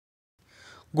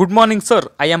Good morning sir,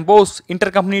 I am Bose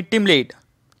inter company team lead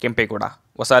Kempegowda,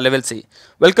 ಹೊಸ level C.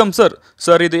 Welcome sir.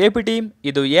 Sir ಇದು AP team,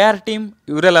 ಇದು AR team,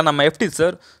 ಇವರೆಲ್ಲ ನಮ್ಮ FT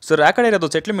sir. Sir ಆ ಕಡೆ ಇರೋದು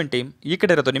ಸೆಟ್ಲ್ಮೆಂಟ್ ಟೀಮ್, ಈ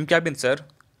ಕಡೆ ಇರೋದು ನಿಮ್ಮ ಕ್ಯಾಬಿನ್ ಸರ್.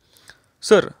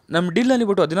 ಸರ್ ನಮ್ಮ ಡೀಲ್ನಲ್ಲಿ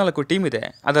ಬಿಟ್ಟು 14 ಟೀಮ್ ಇದೆ,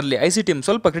 ಅದರಲ್ಲಿ IC ಟೀಮ್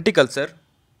ಸ್ವಲ್ಪ critical sir.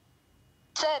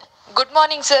 Sir good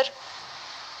morning sir.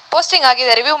 Posting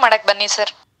ಆಗಿದೆ, ರಿವ್ಯೂ ಮಾಡಕ್ಕೆ ಬನ್ನಿ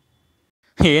ಸರ್.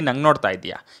 ನಂಗೆ ನೋಡ್ತಾ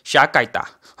ಇದೆಯಾ? ಶಾಕ್ ಆಯ್ತಾ?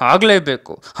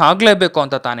 ಆಗಲೇಬೇಕು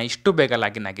ಅಂತ ತಾನೇ ಇಷ್ಟು ಬೇಗ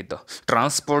ಲಾಗಿನ್ ಆಗಿದ್ದು.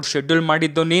 ಟ್ರಾನ್ಸ್ಪೋರ್ಟ್ ಶೆಡ್ಯೂಲ್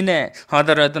ಮಾಡಿದ್ದು ನೀನೇ,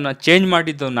 ಆದರೆ ಅದನ್ನು ಚೇಂಜ್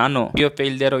ಮಾಡಿದ್ದು ನಾನು. PF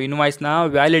ಇಲ್ಲದೆ ಇರೋ ಇನ್ವಾಯ್ಸ್ನ,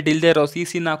 ವ್ಯಾಲಿಡ್ ಇಲ್ಲದೆ ಇರೋ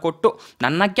CCನ ಕೊಟ್ಟು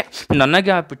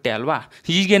ನನಗೆ ಹಾಕ್ಬಿಟ್ಟೆ ಅಲ್ವಾ?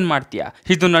 ಈಗೇನು ಮಾಡ್ತೀಯಾ?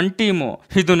 ಇದು ನನ್ನ ಟೀಮು,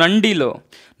 ಇದು ನನ್ನ ಡೀಲು.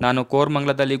 ನಾನು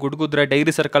ಕೋರ್ಮಂಗ್ಲದಲ್ಲಿ ಗುಡ್ಗುದ್ರೆ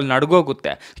ಡೈರಿ ಸರ್ಕಲ್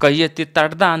ನಡ್ಗೋಗುತ್ತೆ, ಕೈ ಎತ್ತಿ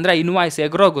ತಡ್ದ ಅಂದರೆ ಇನ್ವಾಯ್ಸ್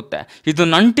ಎಗರೋಗುತ್ತೆ. ಇದು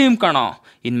ನನ್ನ ಟೀಮ್ ಕಣೋ.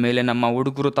 ಇನ್ಮೇಲೆ ನಮ್ಮ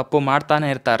ಹುಡುಗರು ತಪ್ಪು ಮಾಡ್ತಾನೆ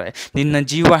ಇರ್ತಾರೆ, ನಿನ್ನ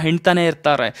ಜೀವ ಹಿಂಡ್ತಾನೆ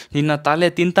ಇರ್ತಾರೆ, ನಿನ್ನ ತಲೆ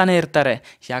ತಿಂತಾನೆ ಇರ್ತಾರೆ.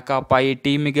 ಯಾಕಪ್ಪ ಈ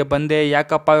ಟೀಮಿಗೆ ಬಂದೆ,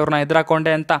 ಯಾಕಪ್ಪ ಇವ್ರನ್ನ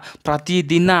ಎದುರಾಕೊಂಡೆ ಅಂತ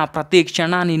ಪ್ರತಿದಿನ ಪ್ರತಿ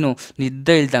ಕ್ಷಣ ನೀನು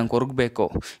ನಿದ್ದೆ ಇಲ್ದಂಗೆ ಕೊರಗಬೇಕು.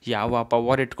 ಯಾವ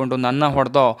ಪವರ್ ಇಟ್ಕೊಂಡು ನನ್ನ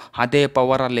ಹೊಡೆದೋ ಅದೇ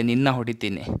ಪವರಲ್ಲಿ ನಿನ್ನ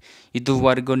ಹೊಡಿತೀನಿ.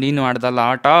 ಇದುವರೆಗೂ ನೀನು ಆಡ್ದಲ್ಲ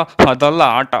ಆಟ, ಅದಲ್ಲ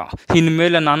ಆಟ.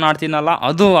 ಇನ್ಮೇಲೆ ನಾನು ಆಡ್ತೀನಲ್ಲ,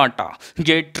 ಅದು ಆಟ.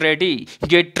 Get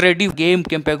ready game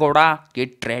Kempegowda,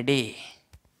 get ready.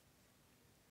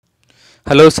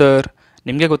 Hello sir,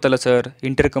 ನಿಮಗೆ ಗೊತ್ತಲ್ಲ ಸರ್,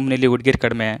 ಇಂಟರ್ ಕಂಪ್ನಿಲಿ ಹುಡುಗಿರು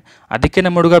ಕಡಿಮೆ, ಅದಕ್ಕೆ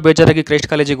ನಮ್ಮ ಹುಡುಗ ಬೇಜಾರಾಗಿ ಕ್ರೈಸ್ಟ್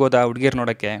ಕಾಲೇಜಿಗೆ ಹೋದ ಹುಡುಗಿರು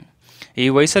ನೋಡೋಕ್ಕೆ. ಈ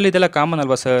ವಯಸ್ಸಲ್ಲಿ ಇದೆಲ್ಲ ಕಾಮನ್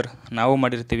ಅಲ್ವಾ ಸರ್? ನಾವು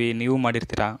ಮಾಡಿರ್ತೀವಿ, ನೀವು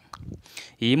ಮಾಡಿರ್ತೀರ.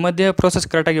 ಈ ಮಧ್ಯೆ ಪ್ರೋಸೆಸ್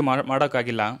ಕರೆಕ್ಟಾಗಿ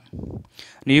ಮಾಡೋಕ್ಕಾಗಿಲ್ಲ.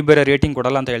 ನೀವು ಬೇರೆ ರೇಟಿಂಗ್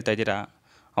ಕೊಡಲ್ಲ ಅಂತ ಹೇಳ್ತಾ ಇದ್ದೀರಾ.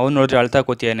 ಅವ್ನು ನೋಡಿದ್ರೆ ಅಳ್ತಾ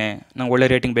ಕೂತಿಯಾನೆ, ನಂಗೆ ಒಳ್ಳೆ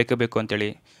ರೇಟಿಂಗ್ ಬೇಕೇ ಬೇಕು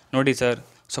ಅಂತೇಳಿ. ನೋಡಿ ಸರ್,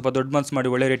 ಸ್ವಲ್ಪ ದೊಡ್ಡ ಮನ್ಸು ಮಾಡಿ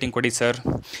ಒಳ್ಳೆ ರೇಟಿಂಗ್ ಕೊಡಿ ಸರ್.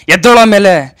 ಎದ್ದೋಳೋ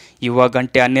ಮೇಲೆ ಇವಾಗ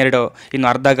 1:12, ಇನ್ನು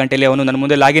ಅರ್ಧ ಗಂಟೆಯಲ್ಲಿ ಅವನು ನನ್ನ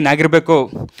ಮುಂದೆ ಲಾಗಿನ್ ಆಗಿರಬೇಕು.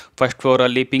 ಫಸ್ಟ್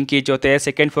ಫ್ಲೋರಲ್ಲಿ ಪಿಂಕಿ ಜೊತೆ,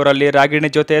 ಸೆಕೆಂಡ್ ಫ್ಲೋರಲ್ಲಿ ರಾಗಿಣಿ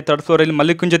ಜೊತೆ, ಥರ್ಡ್ ಫ್ಲೋರಲ್ಲಿ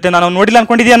ಮಲ್ಲಿಕನ್ ಜೊತೆ ನಾನು ನೋಡಿಲ್ಲ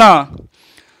ಅಂದ್ಕೊಂಡಿದ್ಯಾನ.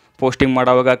 ಪೋಸ್ಟಿಂಗ್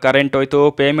ಮಾಡೋವಾಗ ಕರೆಂಟ್ ಹೋಯ್ತು,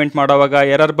 ಪೇಮೆಂಟ್ ಮಾಡೋವಾಗ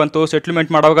ಎರರ್ ಬಂತು,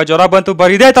 ಸೆಟ್ಲ್ಮೆಂಟ್ ಮಾಡೋವಾಗ ಜ್ವರ ಬಂತು,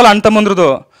 ಬರೀ ಇದೇ ಆಯ್ತಲ್ಲ ಅಣ್ಣ ತಮ್ಮಂದ್ರದು.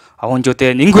 ಅವನ ಜೊತೆ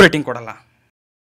ನಿಂಗೂ ರೇಟಿಂಗ್ ಕೊಡಲ್ಲ.